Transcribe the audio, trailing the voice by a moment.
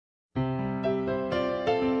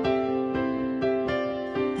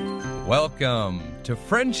Welcome to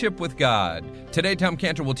Friendship with God. Today, Tom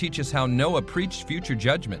Cantor will teach us how Noah preached future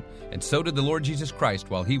judgment, and so did the Lord Jesus Christ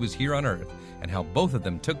while he was here on earth, and how both of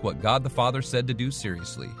them took what God the Father said to do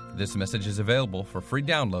seriously. This message is available for free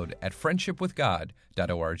download at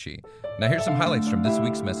friendshipwithgod.org. Now here's some highlights from this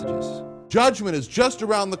week's messages. Judgment is just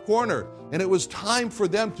around the corner, and it was time for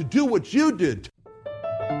them to do what you did.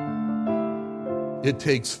 It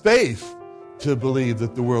takes faith to believe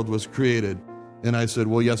that the world was created. And I said,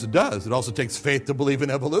 well, yes, it does. It also takes faith to believe in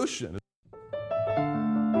evolution.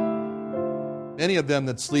 Any of them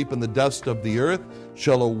that sleep in the dust of the earth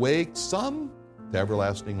shall awake, some to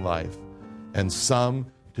everlasting life, and some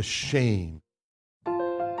to shame.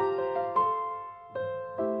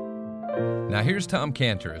 Now here's Tom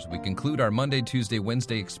Cantor as we conclude our Monday, Tuesday,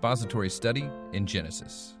 Wednesday expository study in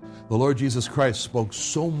Genesis. The Lord Jesus Christ spoke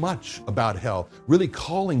so much about hell, really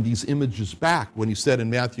calling these images back when he said in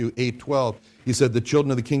Matthew 8:12, he said, the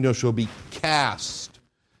children of the kingdom shall be cast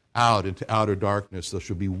out into outer darkness. There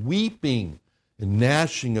shall be weeping and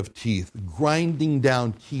gnashing of teeth, grinding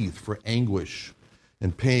down teeth for anguish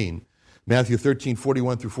and pain. Matthew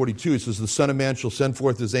 13:41 through 42, it says, the Son of Man shall send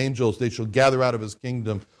forth his angels, they shall gather out of his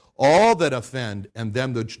kingdom all that offend and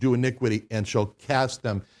them that do iniquity, and shall cast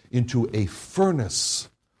them into a furnace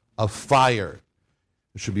of fire.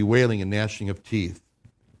 There should be wailing and gnashing of teeth.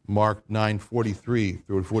 Mark 9:43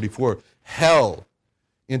 through 44. Hell,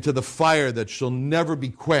 into the fire that shall never be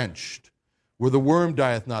quenched, where the worm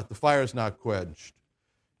dieth not, the fire is not quenched.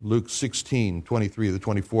 Luke 16:23 to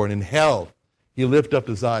 24. And in hell he lift up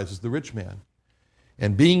his eyes as the rich man.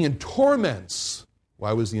 And being in torments,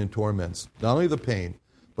 why was he in torments? Not only the pain,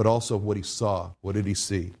 but also what he saw. What did he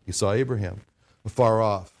see? He saw Abraham afar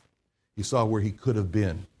off. He saw where he could have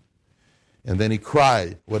been. And then he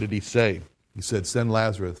cried. What did he say? He said, send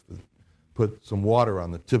Lazarus, put some water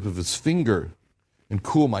on the tip of his finger and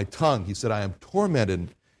cool my tongue. He said, I am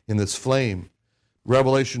tormented in this flame.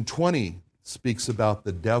 Revelation 20 speaks about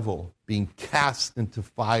the devil being cast into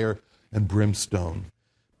fire and brimstone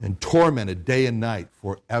and tormented day and night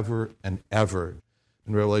forever and ever.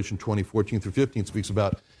 In Revelation 20:14 through 15 speaks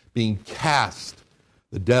about being cast.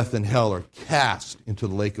 The death and hell are cast into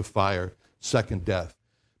the lake of fire, second death.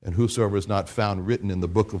 And whosoever is not found written in the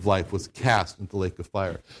book of life was cast into the lake of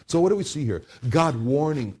fire. So what do we see here? God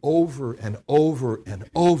warning over and over and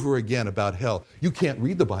over again about hell. You can't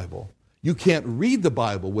read the Bible. You can't read the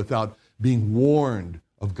Bible without being warned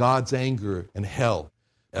of God's anger and hell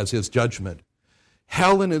as his judgment.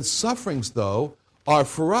 Hell and its sufferings, though, are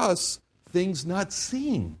for us things not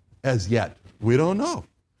seen as yet. We don't know.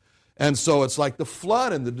 And so it's like the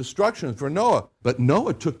flood and the destruction for Noah. But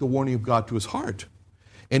Noah took the warning of God to his heart.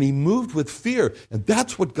 And he moved with fear. And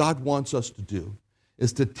that's what God wants us to do,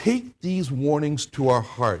 is to take these warnings to our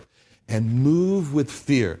heart and move with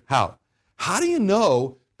fear. How? How do you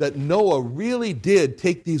know that Noah really did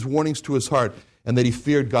take these warnings to his heart and that he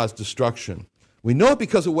feared God's destruction? We know it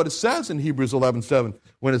because of what it says in Hebrews 11:7,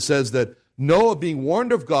 when it says that Noah, being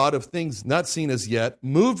warned of God of things not seen as yet,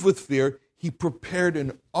 moved with fear, he prepared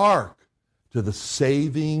an ark to the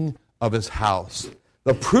saving of his house.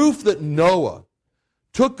 The proof that Noah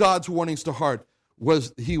took God's warnings to heart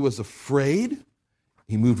was he was afraid,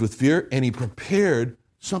 he moved with fear, and he prepared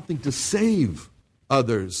something to save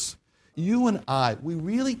others. You and I, we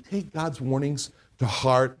really take God's warnings to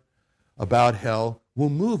heart about hell. We'll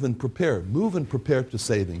move and prepare to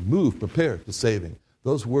saving, move, prepare to saving.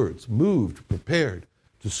 Those words, moved, prepared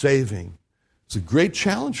to saving. It's a great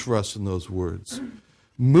challenge for us in those words.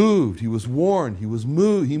 Moved, he was warned, he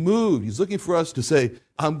moved. He's looking for us to say,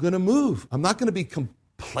 I'm going to move. I'm not going to be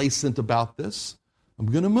complacent about this. I'm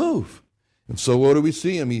going to move. And so what do we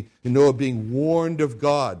see? Noah being warned of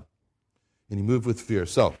God, and he moved with fear.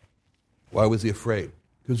 So, why was he afraid?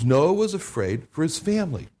 Because Noah was afraid for his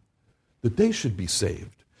family, that they should be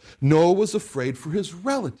saved. Noah was afraid for his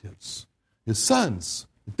relatives, his sons,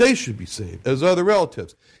 that they should be saved, as other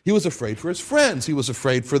relatives. He was afraid for his friends. He was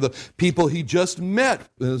afraid for the people he just met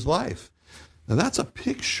in his life. Now that's a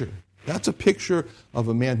picture. That's a picture of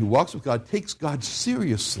a man who walks with God, takes God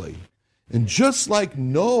seriously. And just like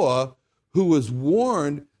Noah, who was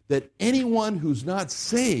warned that anyone who's not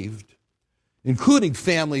saved, including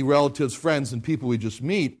family, relatives, friends, and people we just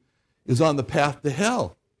meet, is on the path to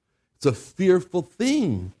hell. It's a fearful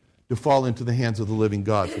thing to fall into the hands of the living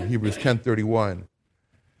God, from Hebrews 10:31.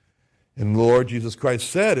 And the Lord Jesus Christ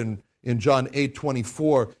said in John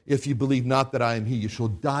 8:24, if you believe not that I am he, you shall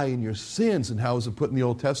die in your sins. And how is it put in the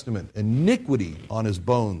Old Testament? Iniquity on his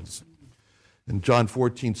bones. In John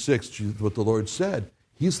 14:6, what the Lord said,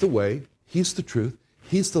 he's the way, he's the truth,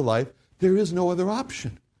 he's the life. There is no other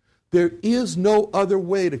option. There is no other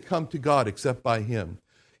way to come to God except by him.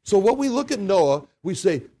 So when we look at Noah, we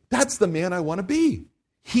say, that's the man I want to be.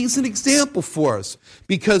 He's an example for us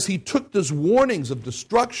because he took those warnings of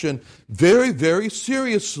destruction very, very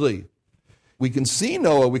seriously. We can see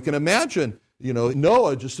Noah, we can imagine,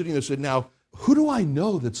 Noah just sitting there and said, now, who do I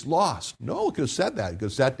know that's lost? Noah could have said that. He could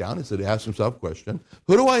have sat down and said, asked himself a question.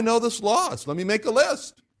 Who do I know that's lost? Let me make a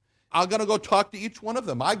list. I'm going to go talk to each one of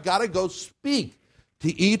them. I got to go speak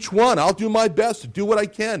to each one. I'll do my best to do what I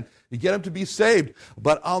can to get them to be saved.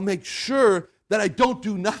 But I'll make sure that I don't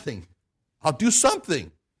do nothing. I'll do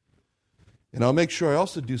something. And I'll make sure I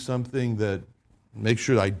also do something that, make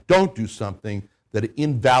sure I don't do something that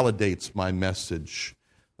invalidates my message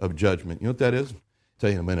of judgment. You know what that is? I'll tell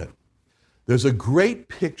you in a minute. There's a great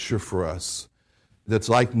picture for us that's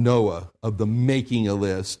like Noah of the making a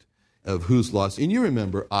list of who's lost. And you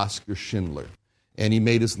remember Oskar Schindler. And he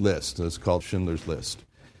made his list. And it's called Schindler's List.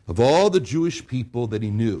 Of all the Jewish people that he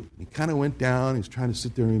knew. He kind of went down. He's trying to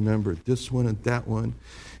sit there and remember this one and that one.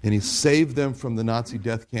 And he saved them from the Nazi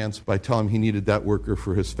death camps by telling them he needed that worker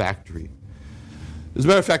for his factory. As a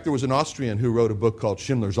matter of fact, there was an Austrian who wrote a book called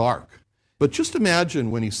Schindler's Ark. But just imagine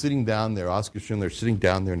when he's sitting down there, Oskar Schindler sitting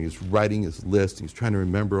down there, and he's writing his list. He's trying to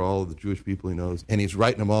remember all of the Jewish people he knows. And he's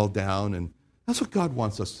writing them all down. And that's what God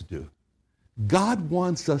wants us to do. God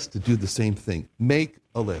wants us to do the same thing. Make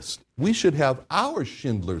a list. We should have our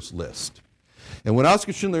Schindler's List. And when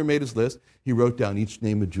Oskar Schindler made his list, he wrote down each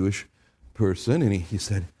name of Jewish person, and he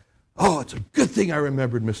said, oh, it's a good thing I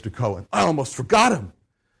remembered Mr. Cohen. I almost forgot him.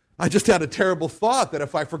 I just had a terrible thought that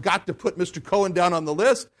if I forgot to put Mr. Cohen down on the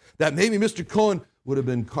list, that maybe Mr. Cohen would have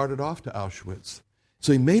been carted off to Auschwitz.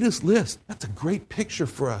 So he made his list. That's a great picture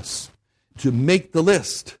for us, to make the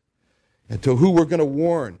list and to who we're going to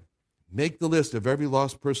warn. Make the list of every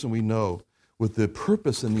lost person we know with the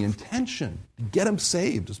purpose and the intention to get them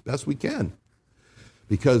saved as best we can.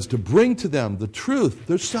 Because to bring to them the truth,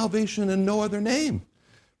 there's salvation in no other name.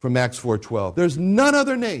 From Acts 4:12. There's none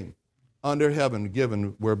other name under heaven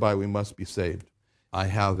given whereby we must be saved. I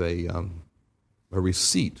have a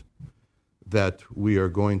receipt that we are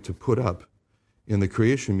going to put up in the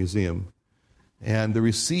Creation Museum. And the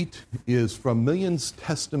receipt is from Millions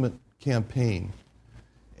Testament Campaign.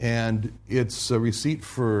 And it's a receipt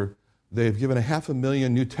for, they've given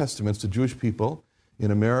 500,000 New Testaments to Jewish people in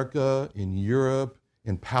America, in Europe,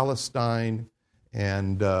 in Palestine,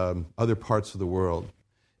 and other parts of the world.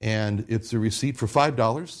 And it's a receipt for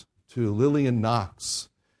 $5 to Lillian Knox.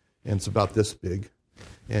 And it's about this big.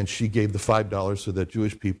 And she gave the $5 so that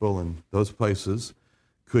Jewish people in those places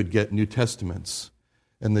could get New Testaments.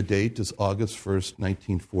 And the date is August 1st,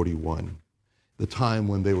 1941, the time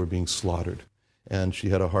when they were being slaughtered. And she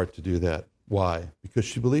had a heart to do that. Why? Because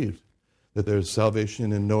she believed that there's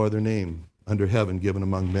salvation in no other name under heaven given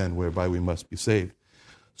among men whereby we must be saved.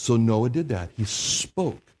 So Noah did that. He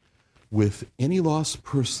spoke with any lost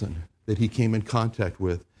person that he came in contact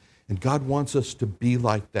with. And God wants us to be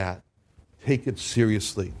like that. Take it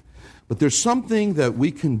seriously. But there's something that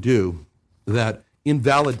we can do that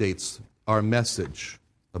invalidates our message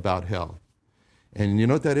about hell. And you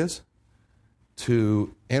know what that is?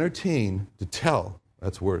 To entertain, to tell,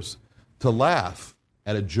 that's worse, to laugh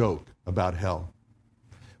at a joke about hell.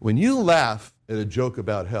 When you laugh at a joke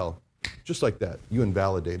about hell, just like that, you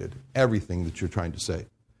invalidated everything that you're trying to say.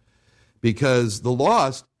 Because the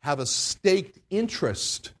lost have a staked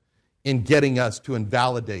interest in getting us to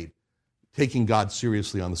invalidate taking God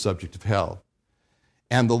seriously on the subject of hell.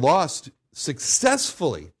 And the lost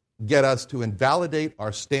successfully get us to invalidate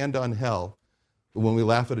our stand on hell when we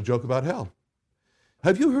laugh at a joke about hell.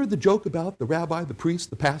 Have you heard the joke about the rabbi, the priest,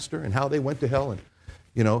 the pastor, and how they went to hell?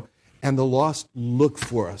 And the lost look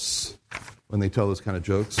for us when they tell those kind of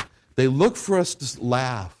jokes. They look for us to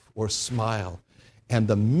laugh or smile. And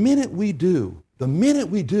the minute we do,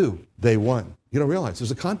 they won. You don't realize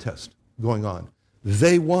there's a contest going on.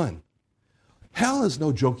 They won. Hell is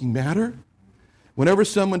no joking matter. Whenever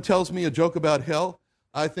someone tells me a joke about hell,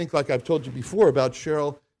 I think, like I've told you before, about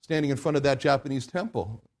Cheryl standing in front of that Japanese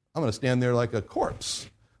temple. I'm going to stand there like a corpse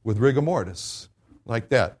with rigor mortis, like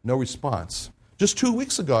that. No response. Just 2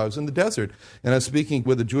 weeks ago, I was in the desert, and I was speaking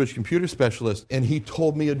with a Jewish computer specialist, and he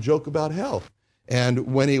told me a joke about hell.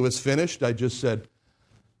 And when he was finished, I just said,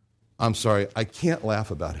 I'm sorry, I can't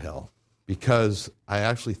laugh about hell, because I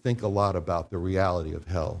actually think a lot about the reality of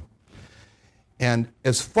hell. And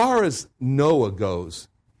as far as Noah goes,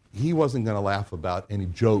 he wasn't going to laugh about any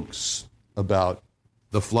jokes about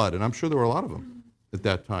the flood. And I'm sure there were a lot of them at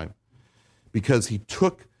that time. Because he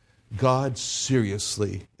took God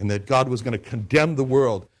seriously and that God was going to condemn the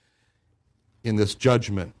world in this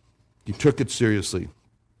judgment. He took it seriously.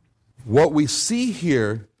 What we see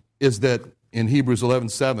here is that in Hebrews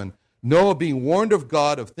 11:7, Noah, being warned of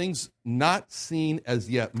God of things not seen as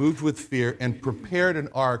yet, moved with fear and prepared an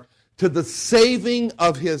ark to the saving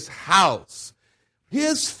of his house.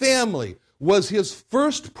 His family was his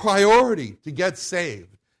first priority to get saved.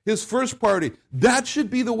 His first priority. That should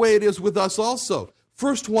be the way it is with us also.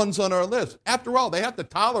 First ones on our list. After all, they have to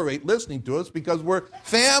tolerate listening to us because we're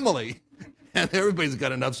family. And everybody's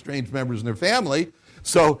got enough strange members in their family.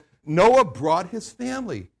 So Noah brought his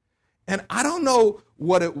family. And I don't know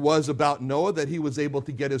what it was about Noah that he was able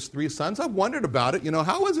to get his 3 sons. I've wondered about it.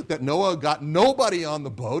 How is it that Noah got nobody on the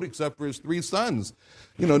boat except for his 3 sons?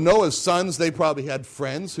 Noah's sons, they probably had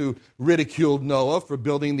friends who ridiculed Noah for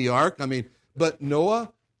building the ark. But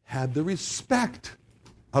Noah had the respect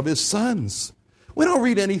of his sons. We don't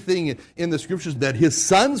read anything in the scriptures that his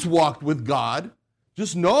sons walked with God.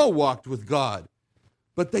 Just Noah walked with God.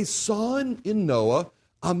 But they saw in Noah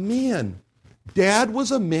a man. Dad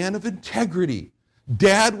was a man of integrity.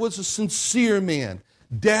 Dad was a sincere man.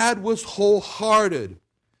 Dad was wholehearted.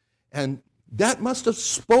 And that must have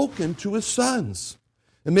spoken to his sons.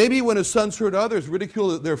 And maybe when his sons heard others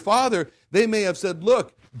ridicule their father, they may have said,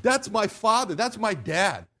 look, that's my father, that's my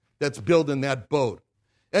dad that's building that boat.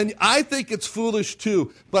 And I think it's foolish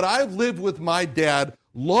too, but I've lived with my dad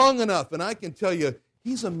long enough, and I can tell you,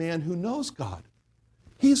 he's a man who knows God.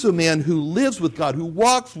 He's a man who lives with God, who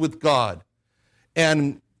walks with God.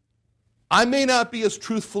 And I may not be as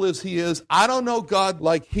truthful as he is. I don't know God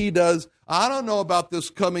like he does. I don't know about this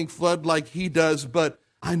coming flood like he does, but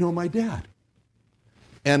I know my dad.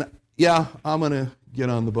 And yeah, I'm going to get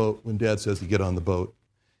on the boat when Dad says to get on the boat.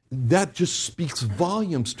 That just speaks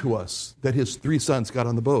volumes to us that his 3 sons got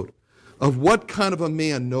on the boat, of what kind of a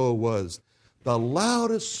man Noah was. The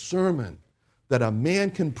loudest sermon that a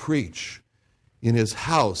man can preach in his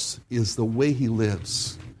house is the way he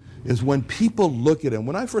lives, is when people look at him.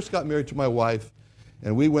 When I first got married to my wife,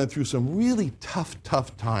 and we went through some really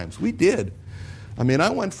tough times. We did. I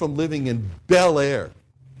went from living in Bel Air,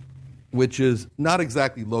 which is not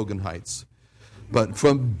exactly Logan Heights, but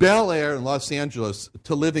from Bel Air in Los Angeles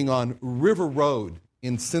to living on River Road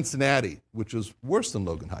in Cincinnati, which is worse than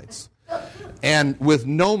Logan Heights, and with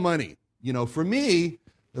no money. For me,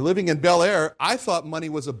 living in Bel Air, I thought money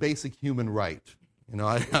was a basic human right. And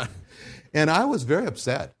I was very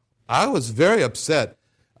upset. We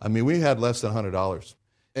had less than $100.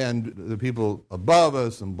 And the people above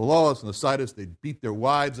us and below us and beside us, they'd beat their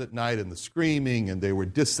wives at night and the screaming, and they were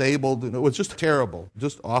disabled. And it was just terrible,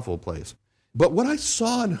 just awful place. But what I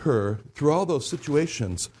saw in her through all those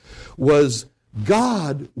situations was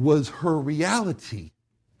God was her reality.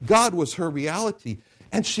 God was her reality.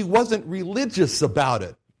 And she wasn't religious about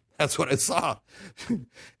it. That's what I saw.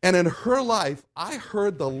 And in her life, I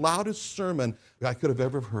heard the loudest sermon I could have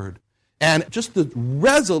ever heard. And just the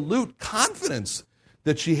resolute confidence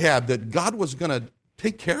that she had that God was going to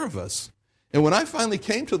take care of us. And when I finally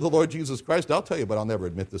came to the Lord Jesus Christ, I'll tell you, but I'll never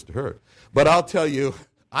admit this to her, but I'll tell you,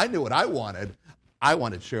 I knew what I wanted. I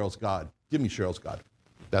wanted Cheryl's God. Give me Cheryl's God.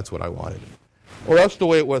 That's what I wanted. Or that's the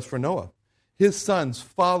way it was for Noah. His sons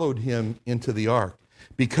followed him into the ark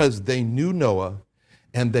because they knew Noah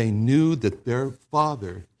and they knew that their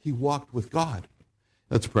father, he walked with God.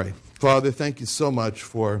 Let's pray. Father, thank you so much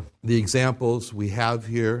for the examples we have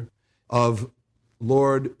here of,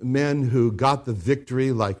 Lord, men who got the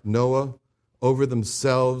victory like Noah over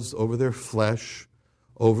themselves, over their flesh,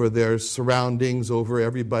 over their surroundings, over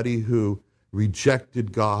everybody who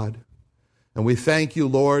rejected God. And we thank you,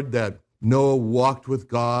 Lord, that Noah walked with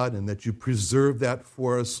God and that you preserved that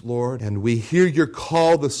for us, Lord. And we hear your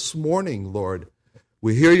call this morning, Lord.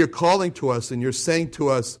 We hear your calling to us, and you're saying to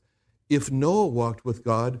us, if Noah walked with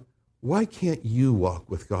God, why can't you walk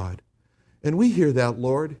with God? And we hear that,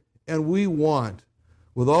 Lord, and we want,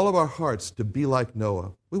 with all of our hearts, to be like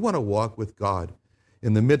Noah. We want to walk with God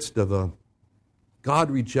in the midst of a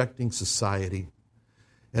God-rejecting society.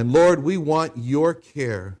 And Lord, we want your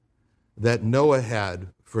care that Noah had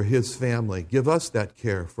for his family. Give us that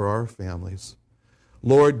care for our families.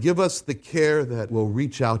 Lord, give us the care that will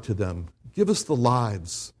reach out to them. Give us the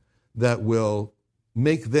lives that will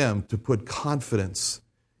make them to put confidence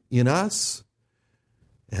in us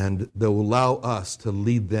and that will allow us to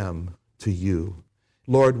lead them to you.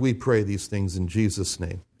 Lord, we pray these things in Jesus'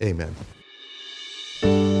 name. Amen.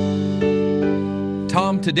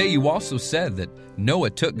 Tom, today you also said that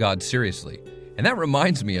Noah took God seriously. And that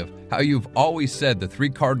reminds me of how you've always said the 3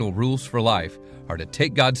 cardinal rules for life are to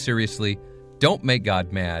take God seriously, don't make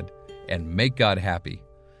God mad, and make God happy.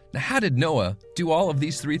 Now, how did Noah do all of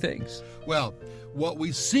these 3 things? Well, what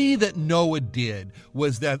we see that Noah did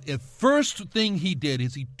was that the first thing he did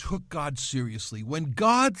is he took God seriously. When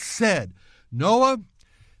God said, Noah,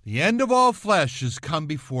 the end of all flesh has come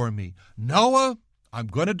before me. Noah, I'm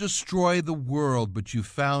going to destroy the world, but you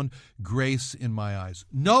found grace in my eyes.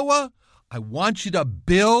 Noah, I want you to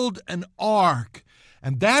build an ark.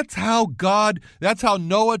 And that's how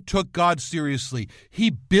Noah took God seriously. He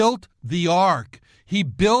built the ark. He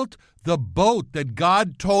built the boat that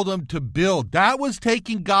God told him to build. That was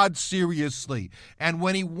taking God seriously. And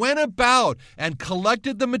when he went about and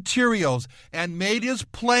collected the materials and made his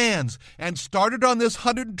plans and started on this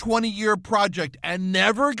 120-year project and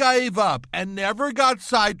never gave up and never got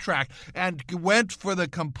sidetracked and went for the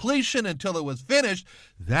completion until it was finished,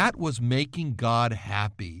 that was making God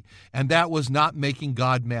happy. And that was not making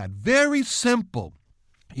God mad. Very simple.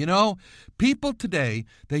 You know, people today,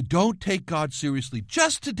 they don't take God seriously.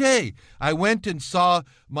 Just today, I went and saw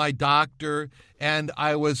my doctor, and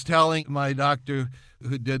I was telling my doctor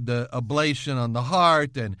who did the ablation on the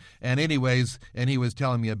heart, and he was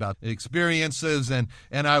telling me about experiences, and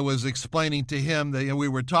I was explaining to him that we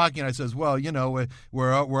were talking. I says, well,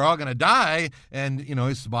 we're all going to die, and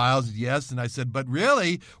he smiles, yes, and I said, but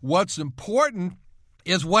really, what's important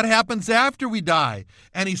is what happens after we die.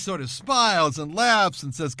 And he sort of smiles and laughs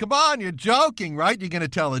and says, come on, you're joking, right? You're going to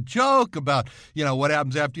tell a joke about, what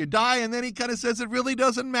happens after you die. And then he kind of says, it really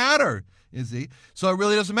doesn't matter, is he? So it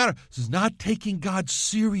really doesn't matter. This is not taking God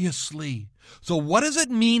seriously. So what does it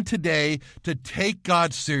mean today to take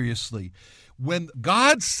God seriously? When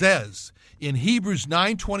God says in Hebrews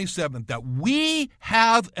 9:27 that we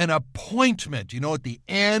have an appointment, at the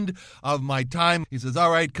end of my time, he says,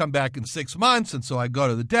 all right, come back in 6 months. And so I go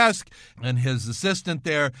to the desk, and his assistant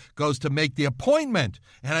there goes to make the appointment.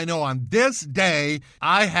 And I know on this day,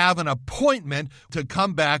 I have an appointment to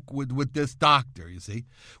come back with this doctor, you see.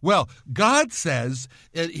 Well, God says,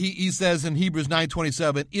 he says in Hebrews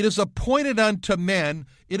 9:27, it is appointed unto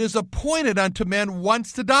men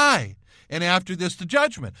once to die. And after this, the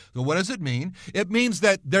judgment. So what does it mean? It means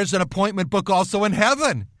that there's an appointment book also in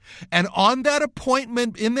heaven. And on that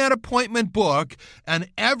appointment, in that appointment book, and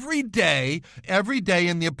every day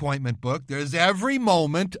in the appointment book, there's every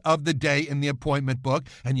moment of the day in the appointment book.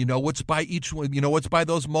 And you know what's by each one? You know what's by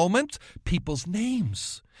those moments? People's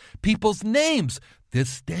names. People's names.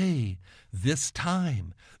 This day, this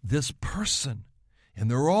time, this person. And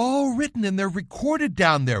they're all written and they're recorded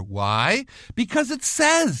down there. Why? Because it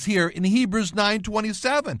says here in Hebrews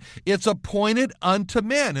 9:27, it's appointed unto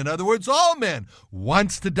men. In other words, all men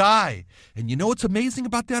once to die. And you know what's amazing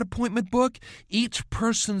about that appointment book? Each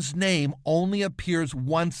person's name only appears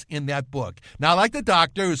once in that book. Now, like the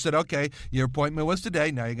doctor who said, okay, your appointment was today.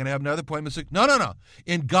 Now you're going to have another appointment. No.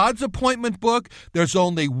 In God's appointment book, there's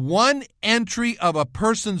only one entry of a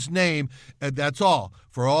person's name. That's all.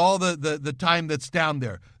 For all the time that's down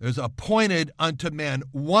there, there's appointed unto men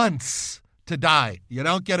once to die. You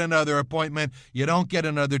don't get another appointment. You don't get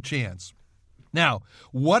another chance. Now,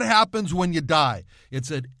 what happens when you die? It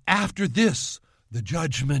said, after this, the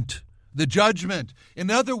judgment. The judgment.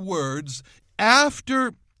 In other words,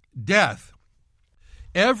 after death,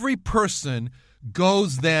 every person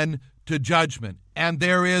goes then to judgment. And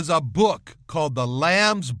there is a book called the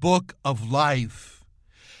Lamb's Book of Life.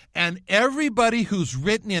 And everybody who's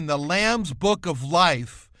written in the Lamb's Book of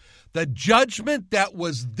Life, the judgment that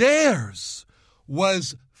was theirs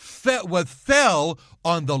fell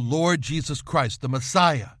on the Lord Jesus Christ, the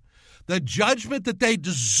Messiah. The judgment that they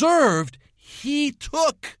deserved, he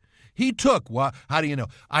took. He took. Well, how do you know?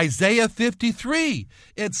 Isaiah 53,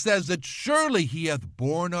 it says that surely he hath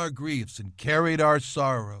borne our griefs and carried our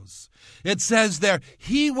sorrows. It says there,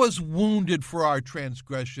 he was wounded for our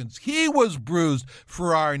transgressions. He was bruised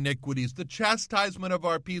for our iniquities. The chastisement of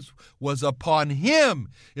our peace was upon him.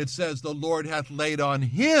 It says the Lord hath laid on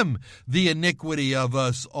him the iniquity of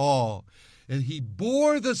us all. And he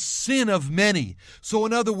bore the sin of many. So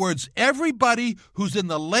in other words, everybody who's in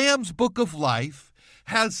the Lamb's Book of Life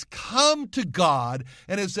has come to God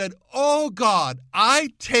and has said, oh God, I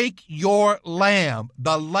take your lamb,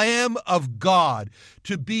 the Lamb of God,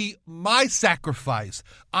 to be my sacrifice.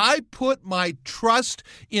 I put my trust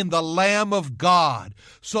in the Lamb of God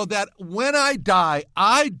so that when I die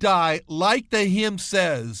like the hymn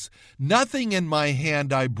says, nothing in my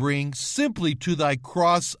hand I bring, simply to thy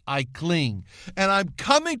cross I cling. And I'm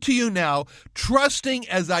coming to you now, trusting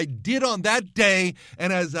as I did on that day,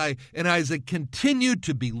 and as I continue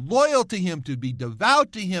to be loyal to him, to be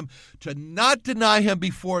devout to him, to not deny him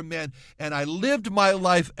before men. And I lived my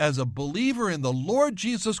life as a believer in the Lord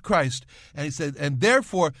Jesus Christ. And he said,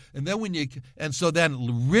 so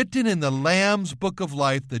then written in the Lamb's Book of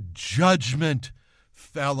Life, the judgment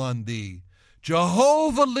fell on thee.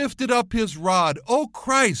 Jehovah lifted up his rod. O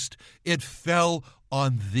Christ, it fell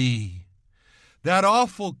on thee. That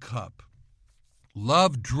awful cup,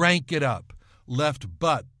 love drank it up, left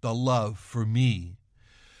but the love for me.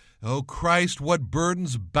 O Christ, what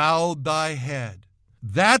burdens bowed thy head.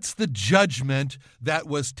 That's the judgment that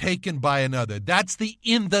was taken by another. That's the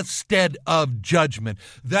in the stead of judgment.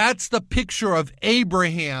 That's the picture of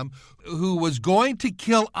Abraham who was going to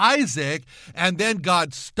kill Isaac, and then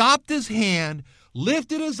God stopped his hand,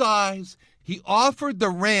 lifted his eyes. He offered the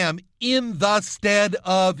ram in the stead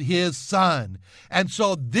of his son. And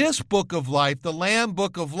so this book of life, the Lamb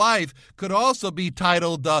Book of Life, could also be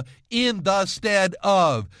titled In the Stead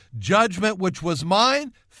of. Judgment which was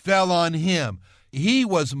mine fell on him. He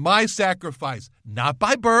was my sacrifice, not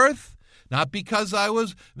by birth, not because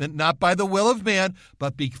not by the will of man,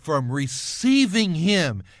 but from receiving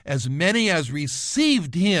him, as many as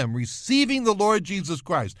received him, receiving the Lord Jesus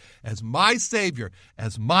Christ as my Savior,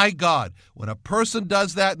 as my God. When a person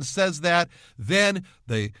does that and says that, then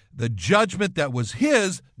the judgment that was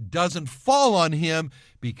his doesn't fall on him,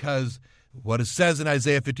 because what it says in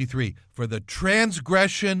Isaiah 53, for the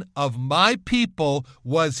transgression of my people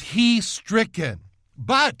was he stricken.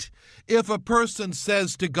 But if a person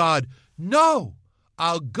says to God, no,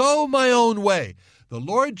 I'll go my own way. The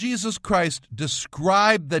Lord Jesus Christ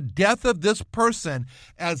described the death of this person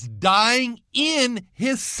as dying in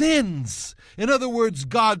his sins. In other words,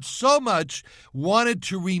 God so much wanted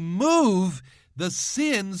to remove the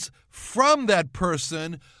sins from that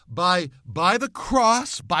person by the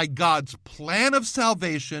cross, by God's plan of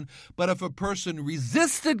salvation. But if a person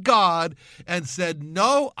resisted God and said,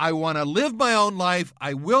 no, I want to live my own life,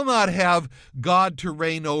 I will not have God to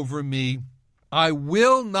reign over me, I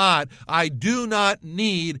do not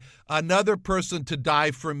need another person to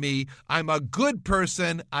die for me, I'm a good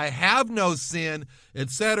person, I have no sin,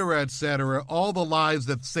 etc., all the lies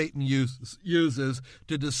that Satan uses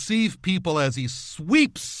to deceive people as he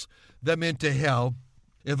sweeps them into hell.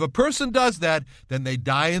 If a person does that, then they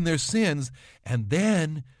die in their sins, and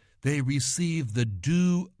then they receive the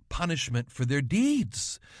due punishment for their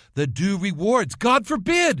deeds, the due rewards. God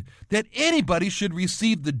forbid that anybody should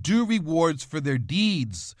receive the due rewards for their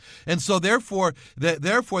deeds. And so therefore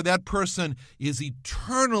that person is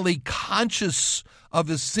eternally conscious of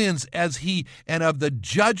his sins and of the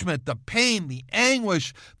judgment, the pain, the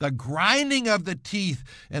anguish, the grinding of the teeth,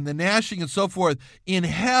 and the gnashing and so forth. In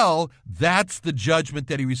hell, that's the judgment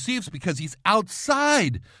that he receives, because he's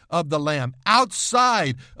outside of the Lamb,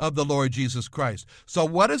 outside of the Lord Jesus Christ. So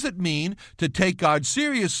what does it mean to take God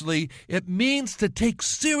seriously? It means to take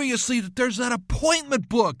seriously that there's an appointment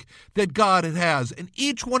book that God has, and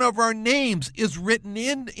each one of our names is written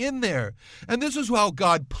in there. And this is how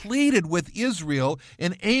God pleaded with Israel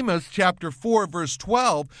in Amos chapter 4, verse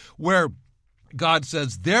 12, where God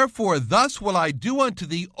says, therefore, thus will I do unto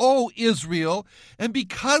thee, O Israel, and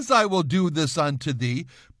because I will do this unto thee,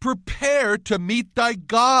 prepare to meet thy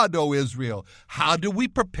God, O Israel. How do we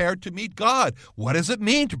prepare to meet God? What does it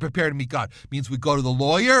mean to prepare to meet God? It means we go to the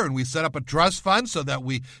lawyer and we set up a trust fund so that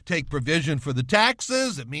we take provision for the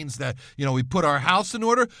taxes. It means that, we put our house in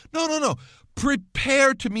order. No.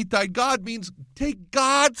 Prepare to meet thy God means take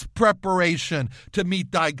God's preparation to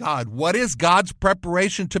meet thy God. What is God's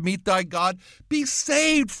preparation to meet thy God? Be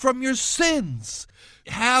saved from your sins.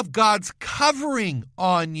 Have God's covering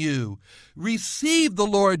on you. Receive the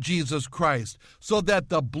Lord Jesus Christ so that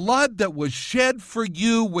the blood that was shed for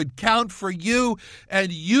you would count for you,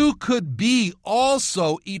 and you could be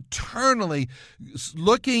also eternally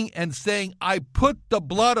looking and saying, I put the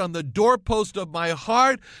blood on the doorpost of my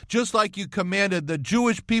heart, just like you commanded the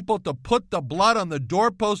Jewish people to put the blood on the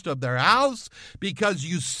doorpost of their house, because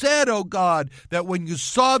you said, oh God, that when you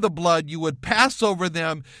saw the blood, you would pass over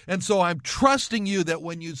them. And so I'm trusting you that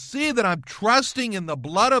when you see that I'm trusting in the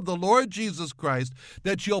blood of the Lord Jesus Christ,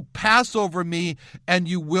 that you'll pass over me and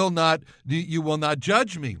you will not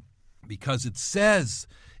judge me. Because it says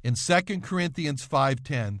in 2 Corinthians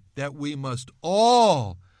 5:10 that we must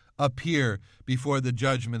all appear before the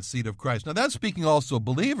judgment seat of Christ. Now that's speaking also of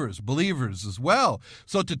believers as well.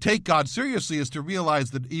 So to take God seriously is to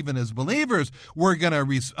realize that even as believers, we're going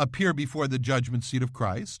to appear before the judgment seat of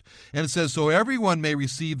Christ. And it says, so everyone may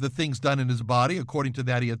receive the things done in his body according to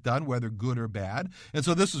that he hath done, whether good or bad. And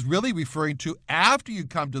so this is really referring to after you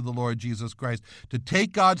come to the Lord Jesus Christ. To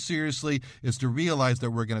take God seriously is to realize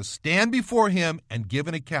that we're going to stand before him and give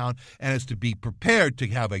an account, and is to be prepared to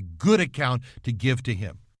have a good account to give to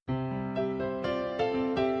him.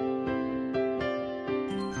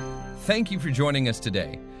 Thank you for joining us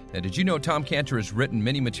today. Now, did you know Tom Cantor has written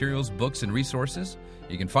many materials, books, and resources?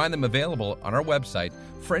 You can find them available on our website,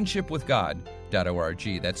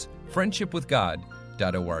 friendshipwithgod.org. That's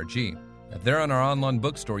friendshipwithgod.org. Now, there on our online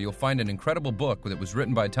bookstore, you'll find an incredible book that was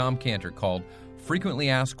written by Tom Cantor called Frequently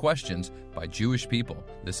Asked Questions by Jewish People.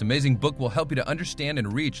 This amazing book will help you to understand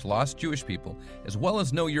and reach lost Jewish people, as well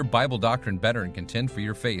as know your Bible doctrine better and contend for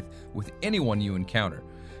your faith with anyone you encounter.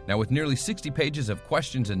 Now, with nearly 60 pages of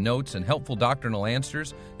questions and notes and helpful doctrinal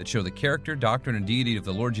answers that show the character, doctrine, and deity of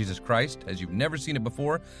the Lord Jesus Christ as you've never seen it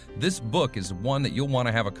before, this book is one that you'll want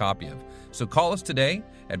to have a copy of. So call us today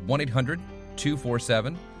at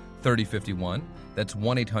 1-800-247-3051. That's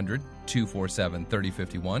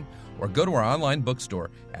 1-800-247-3051. Or go to our online bookstore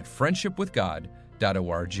at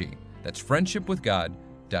friendshipwithgod.org. That's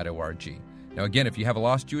friendshipwithgod.org. Now again, if you have a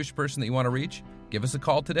lost Jewish person that you want to reach, give us a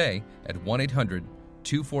call today at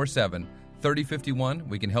 1-800-247-3051.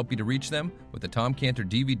 We can help you to reach them with the Tom Cantor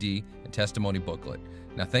DVD and testimony booklet.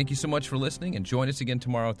 Now thank you so much for listening, and join us again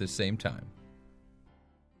tomorrow at this same time.